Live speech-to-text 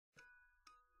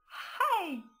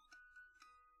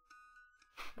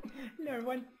Hello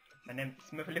everyone, my name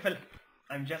is Muffleful.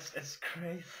 I'm just as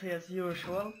crazy as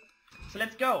usual. So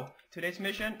let's go! Today's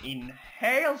mission,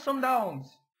 inhale some downs!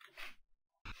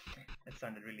 That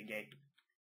sounded really gay.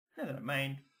 Never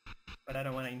mind, but I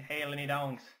don't want to inhale any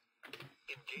downs.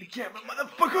 The camera,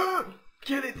 motherfucker!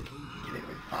 Get it! Get it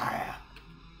with fire!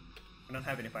 I don't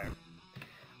have any fire.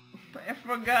 I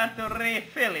forgot to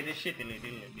refill it, shittily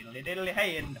diddly diddly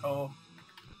hey and ho.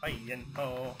 Hey and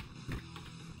ho.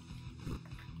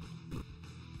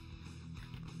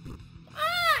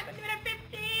 Ah! I got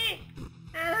 50!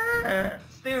 Ah,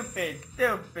 stupid,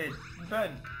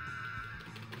 burn.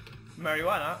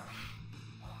 Marijuana?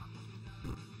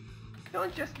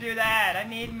 Don't just do that, I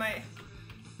need my...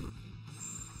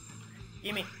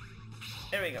 Gimme.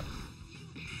 There we go.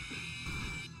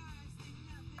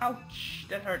 Ouch,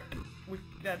 that hurt.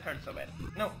 That hurt so bad.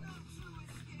 No.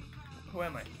 Who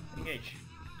am I? Engage.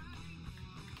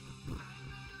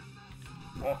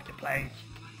 Walk the plank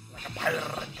like a pirate.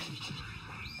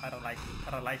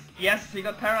 Paralyzed. Yes, he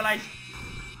got paralyzed.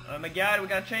 Oh my god, we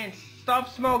got a change. Stop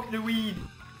smoke the weed.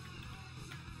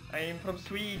 I am from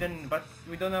Sweden, but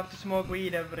we don't have to smoke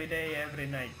weed every day, every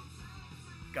night.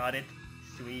 Got it.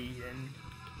 Sweden.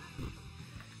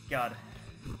 God.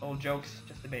 Old jokes,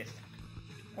 just the best.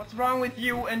 What's wrong with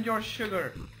you and your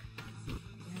sugar?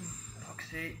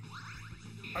 Roxy,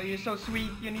 are you so sweet?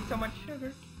 You need so much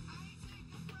sugar.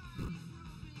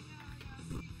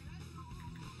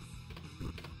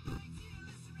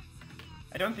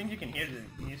 I don't think you can hear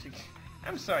the music.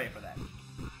 I'm sorry for that.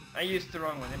 I used the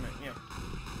wrong one, didn't I?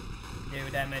 Yeah.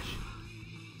 Do damage.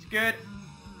 It's good.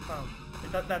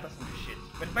 That doesn't do shit.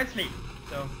 But it might sleep,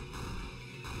 so...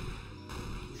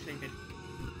 Sleep it.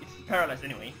 It's paralyzed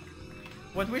anyway.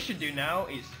 What we should do now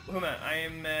is, Huma,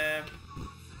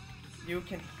 you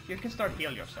can start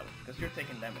heal yourself because you're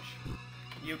taking damage.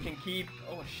 You can keep.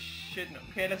 Oh shit! No.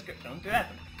 Okay, let's go. Don't do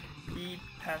that. Keep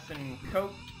passing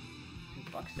coke to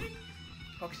Foxy.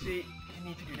 Foxy, you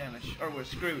need to do damage, or we're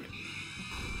screwed.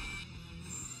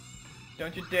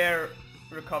 Don't you dare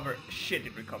recover. Shit!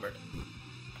 It recovered.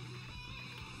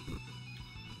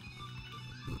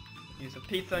 Use a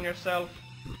pizza on yourself.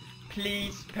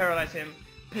 Please paralyze him.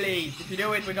 Please, if you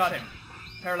do it, we got him.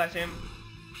 Paralyze him.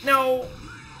 No!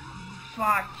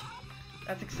 Fuck!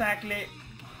 That's exactly...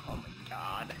 Oh my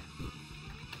god.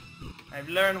 I've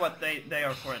learned what they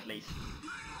are for at least.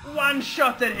 One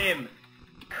shot at him!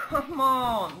 Come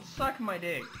on! Suck my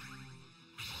dick.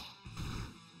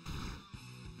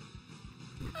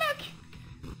 Look!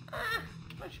 Ah!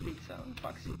 Much pizza on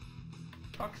Foxy.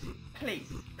 Foxy,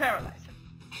 please, paralyze him.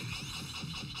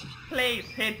 Please,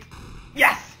 hit.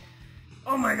 Yes!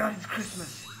 Oh my god, it's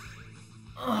Christmas!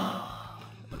 Oh.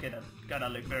 Okay, that gotta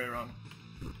look very wrong.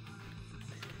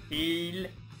 Heal.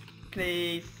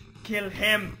 Please. Kill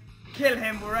him! Kill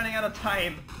him! We're running out of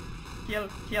time! Kill.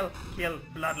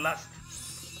 Bloodlust.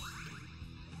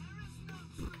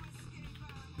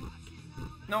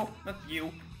 No, not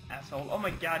you, asshole. Oh my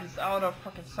god, he's out of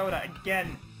fucking soda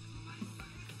again!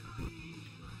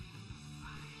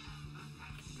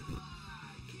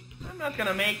 I'm not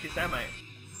gonna make this, am I?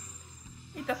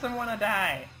 He doesn't wanna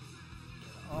die.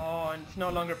 Oh, and it's no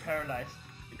longer paralyzed.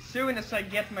 As soon as I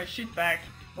get my shit back,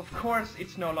 of course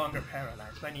it's no longer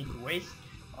paralyzed. So I need to waste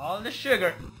all the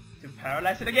sugar to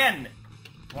paralyze it again.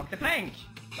 Walk the plank,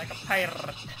 like a pirate.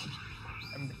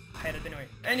 I'm the pirate anyway.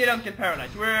 And you don't get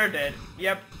paralyzed. We're dead.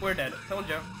 Yep, we're dead. Told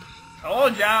ya.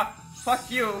 Told ya! Fuck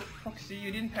you. Foxy,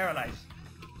 you didn't paralyze.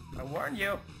 I warned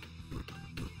you.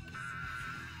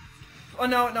 Oh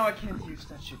no, I can't use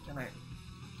that shit, can I?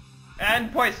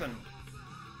 And poison.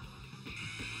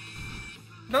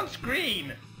 Don't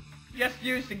scream. Just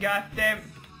use the goddamn...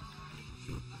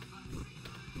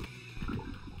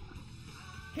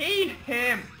 Heal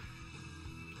him.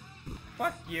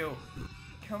 Fuck you.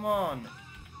 Come on.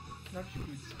 Not you,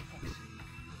 Foxy.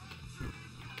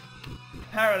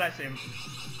 Paralyze him.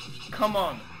 Come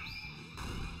on.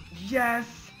 Yes.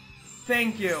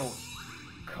 Thank you.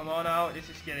 Come on out. This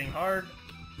is getting hard.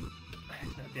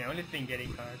 It's not the only thing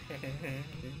getting hard.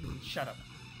 Shut up.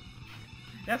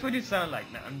 That's what you sound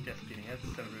like. Nah, I'm just kidding. That's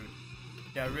so rude.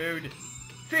 Yeah, rude.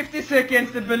 50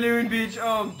 seconds, the balloon bitch.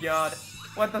 Oh god.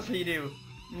 What does he do?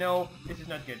 No, this is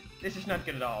not good. This is not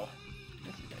good at all.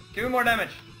 Do more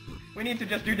damage. We need to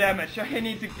just do damage. I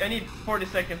need 40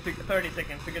 seconds to 30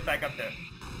 seconds to get back up there.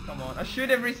 Come on. I should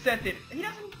have reset it. He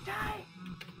doesn't die.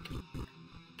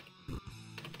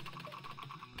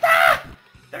 Ah!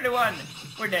 31.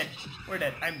 We're dead. We're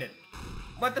dead. I'm dead.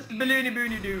 What does the balloony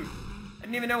boony do? I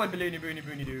didn't even know what balloony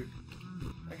boony do.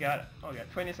 I got it. Oh god,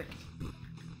 20 seconds.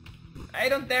 I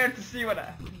don't dare to see what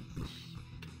happens.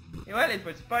 Well, it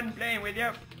was fun playing with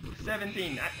you.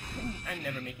 17. I'm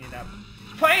never making it up.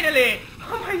 Finally!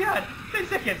 Oh my god! 10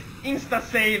 seconds! Insta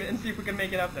save and see if we can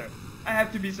make it up there. I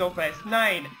have to be so fast.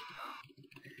 9.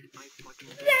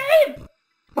 Save!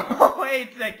 Oh,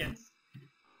 8 seconds.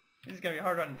 This is gonna be a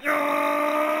hard one.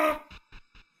 No!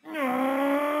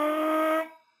 No!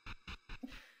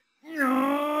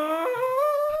 No!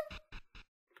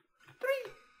 3,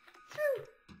 2.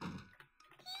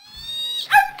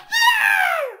 Up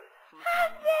there!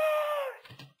 Up there!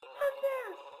 Up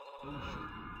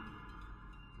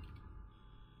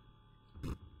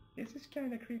there! This is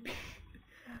kinda creepy.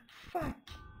 Fuck.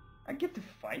 I get to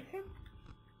fight him?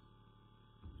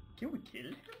 Can we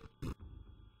kill him?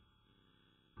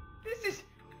 This is...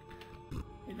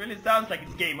 It really sounds like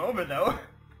it's game over though.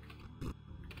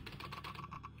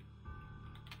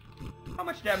 How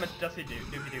much damage does he do?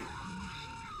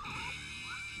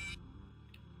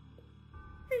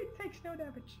 He takes no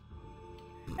damage.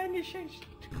 And he changed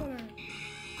color.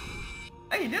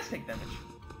 Oh, he does take damage.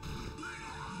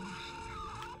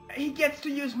 He gets to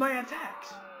use my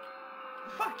attacks.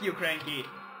 Fuck you, Cranky.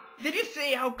 Did you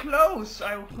see how close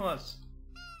I was?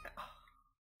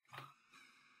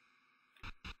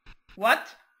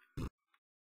 What?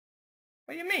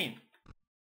 What do you mean?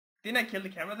 Didn't I kill the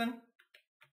camera then?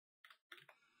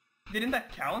 Didn't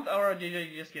that count, or did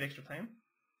you just get extra time?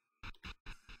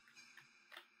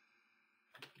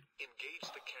 Engage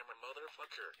the camera,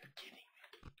 motherfucker. You're kidding me.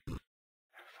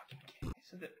 You're fucking kidding me.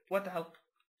 So what the hell?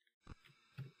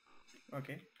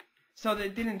 Okay. So they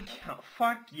didn't count.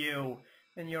 Fuck you.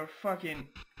 And you're fucking...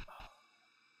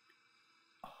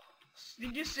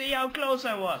 Did you see how close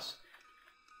I was?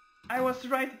 I was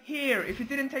right here. If it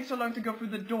didn't take so long to go through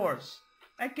the doors,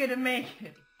 I couldn't make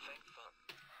it.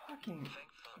 Fucking...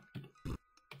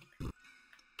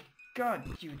 God,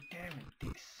 you damn it,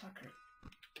 dick sucker.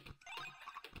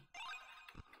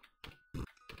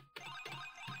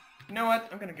 You know what?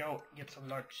 I'm gonna go get some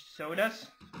large sodas,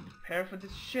 prepare for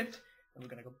this shit, and we're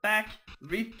gonna go back,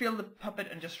 refill the puppet,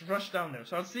 and just rush down there.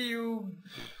 So I'll see you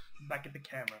back at the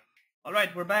camera.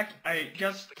 Alright, we're back. I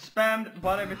just spammed,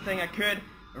 bought everything I could,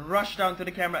 rush down to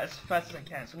the camera as fast as I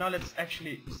can. So now let's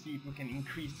actually see if we can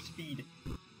increase the speed.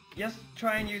 Just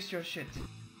try and use your shit.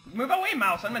 Move away,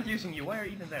 mouse! I'm not using you. Why are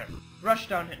you even there? Rush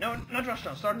down here. No, not rush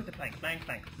down. Start with the plank. Plank.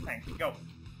 Go.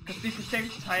 Because if we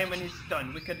save time when he's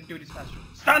stunned, we could do this faster.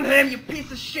 Stun him, you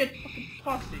piece of shit! Fucking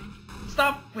poxy.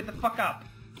 Stop with the fuck up.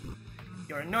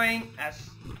 You're annoying as,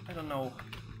 I don't know,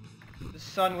 the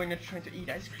sun when you're trying to eat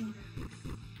ice cream.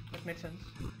 That makes sense.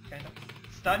 Kinda.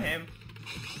 Stun him.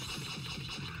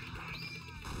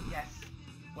 Yes.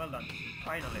 Well done.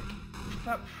 Finally.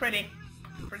 Freddy.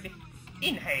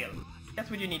 Inhale. That's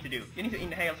what you need to do. You need to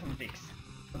inhale some dicks.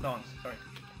 Some dongs, sorry.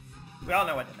 We all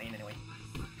know what I mean anyway.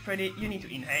 Freddy, you need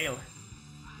to inhale.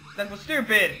 That was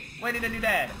stupid! Why did I do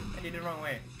that? I did it the wrong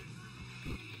way.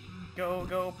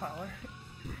 Go, power.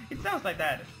 It sounds like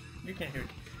that. You can't hear it.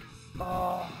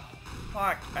 Oh,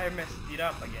 fuck. I messed it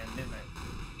up again, didn't I?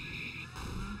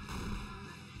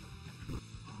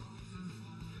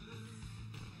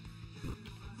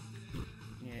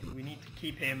 Yeah, we need to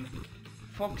keep him...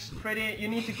 Freddy, you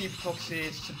need to keep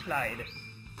Foxy supplied.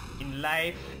 In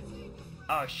life...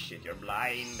 Oh shit, you're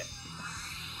blind.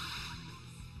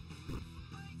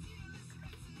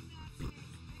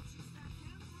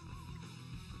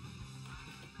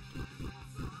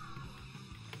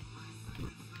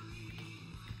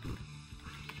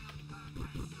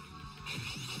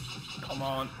 Come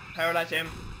on, paralyze him.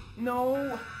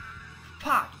 No!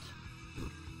 Fuck!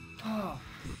 Oh,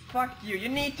 fuck you. You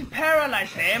need to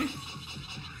paralyze him!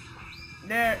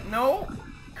 There, no?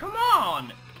 Come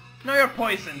on! Now you're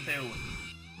poisoned too.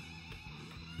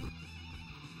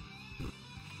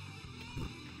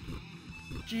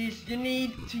 Jeez, you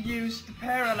need to use the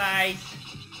paralyze.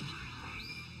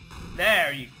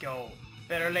 There you go.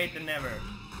 Better late than never.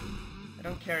 I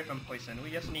don't care if I'm poisoned. We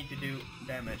just need to do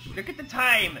damage. Look at the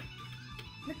time!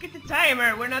 Look at the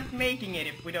timer! We're not making it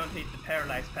if we don't hit the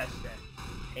paralyze pasta.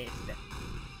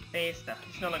 Pasta.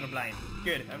 It's no longer blind.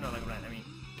 Good, I'm no longer blind. I mean,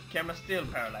 camera's still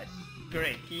paralyzed.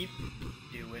 Great, keep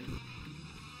doing.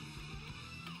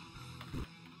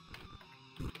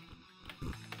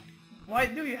 Why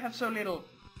do you have so little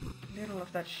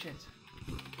of that shit?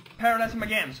 Paralyze him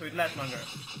again so it lasts longer.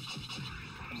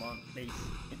 Come on, please.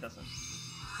 It doesn't.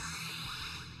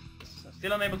 So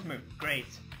still unable to move. Great.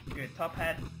 Good. Top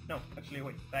hat. No, actually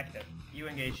wait. Back there. You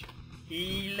engage.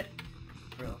 Heal.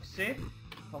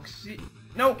 Foxy.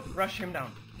 No! Rush him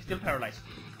down. He's still paralyzed.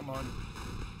 Come on.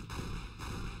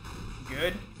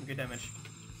 Good. Good damage.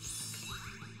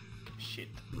 Shit.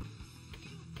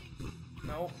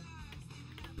 No.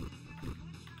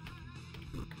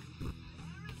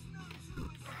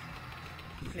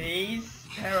 Please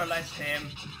paralyze him.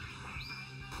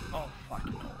 Oh fuck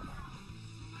no.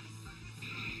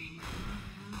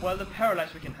 Well, the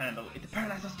paralyze we can handle. It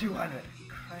paralyzes 200.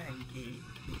 Cranky.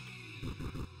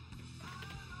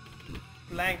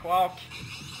 Blank walk.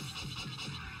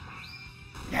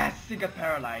 Yes, he got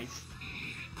paralyzed.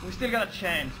 We still got a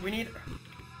chance. We need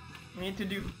to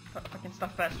do fucking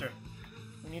stuff faster.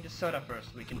 We need the soda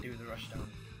first so we can do the rush down.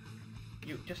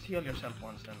 You just heal yourself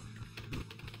once then.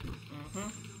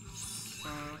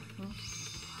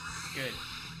 Good.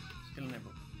 Still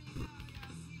nibble.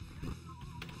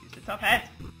 Use the top hat.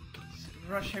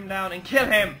 Rush him down and kill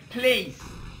him, please.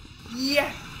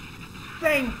 Yes.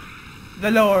 Thank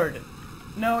the Lord.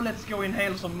 Now let's go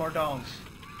inhale some more dongs.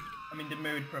 I'm in the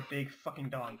mood for a big fucking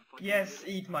dong. Yes,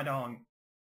 eat my dong.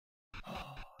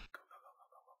 Oh, go,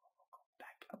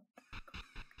 back up.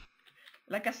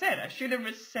 Like I said, I should have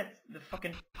reset the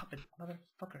fucking puppet,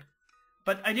 motherfucker.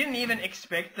 But I didn't even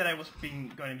expect that I was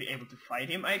going to be able to fight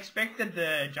him. I expected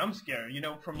the jump scare, you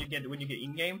know, from when you get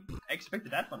in game. I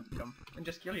expected that one to come and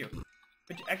just kill you.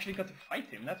 But you actually got to fight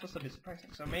him. That was a bit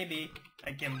surprising. So maybe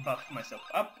I can buff myself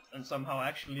up and somehow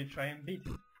actually try and beat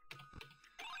him.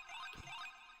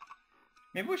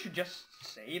 Maybe we should just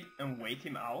save and wait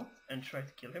him out and try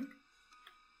to kill him.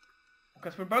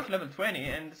 Because we're both level 20,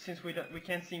 and since we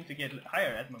can't seem to get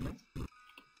higher at the moment,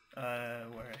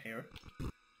 we're here.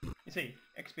 You see,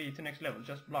 XP to next level,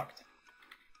 just blocked.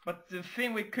 But the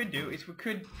thing we could do is we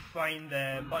could find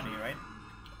the bunny, right?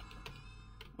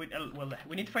 Well,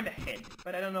 we need to find the head,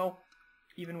 but I don't know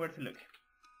even where to look.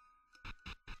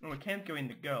 And we can't go in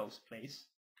the girl's place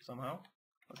somehow.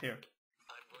 What's here?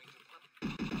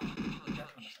 That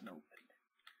one isn't open.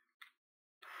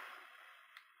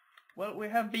 Well, we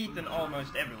have beaten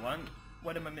almost everyone.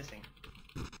 What am I missing?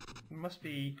 It must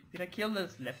be... Did I kill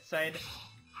this left side?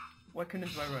 Why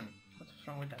couldn't I run? What's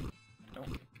wrong with that? No.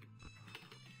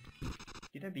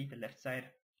 Did I beat the left side?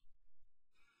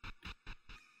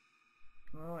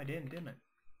 Oh, I didn't I?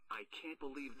 I can't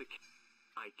believe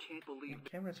the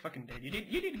camera's fucking dead.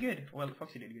 You did good. Well,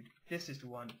 Foxy did good. This is the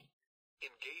one.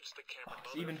 Engage the camera. Oh,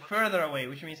 it's even further away,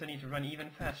 which means I need to run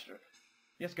even faster.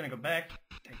 Just gonna go back,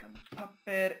 take on the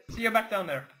puppet. See you back down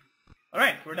there.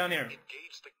 Alright, we're down here.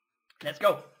 Let's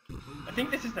go. I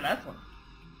think this is the last one.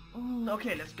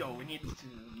 Okay, let's go. We need to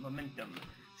momentum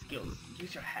skills.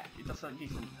 Use your hat. It does a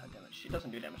decent damage. It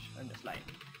doesn't do damage. I'm just lying.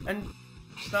 And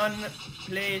stun,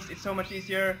 please. It's so much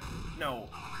easier. No.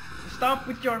 Stop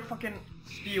with your fucking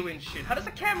spewing shit. How does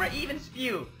a camera even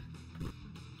spew?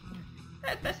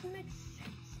 That doesn't make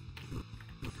sense.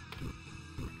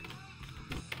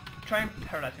 Try and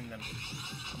paralyze him then.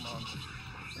 Come on.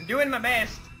 I'm doing my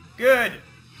best. Good.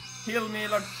 Heal me,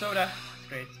 Lord Soda. That's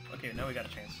great. Okay, now we got a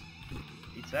chance.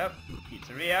 Pizza up.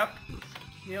 Pizzeria up.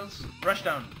 Heals. Rush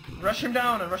down. Rush him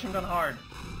down and rush him down hard.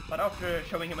 But after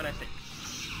showing him a nice thing.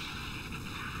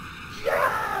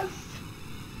 Yes!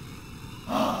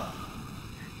 Oh,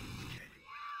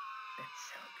 that's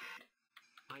so good.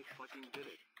 I fucking did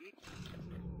it.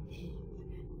 Eat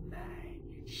my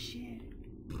shit.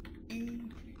 Eat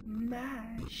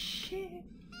my shit.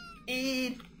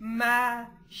 Eat my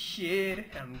shit.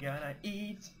 I'm gonna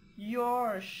eat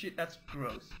your shit. That's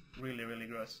gross. Really, really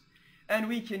gross. And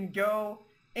we can go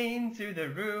into the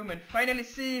room and finally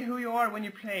see who you are when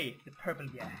you play. The purple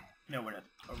guy. No, we're not.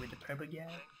 Or with the purple guy.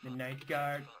 The night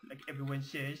guard, like everyone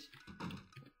says.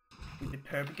 With the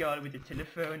purple guy with the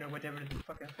telephone or whatever the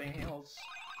fucking thing he holds.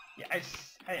 Yeah,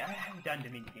 I have done the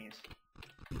mini games.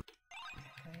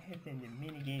 I have done the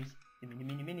mini games. The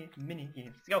mini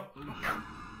games. Let's go.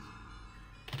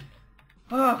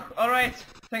 Oh, alright.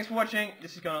 Thanks for watching.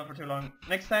 This has gone on for too long.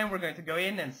 Next time we're going to go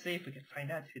in and see if we can find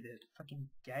out who the fucking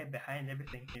guy behind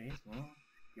everything here is.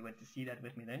 You want to see that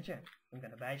with me, don't you? I'm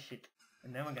gonna buy shit.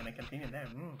 And then we're gonna continue there.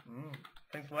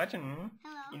 Thanks for watching. Hello.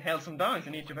 Inhale some dongs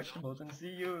and eat your vegetables and see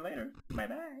you later. Bye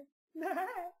bye.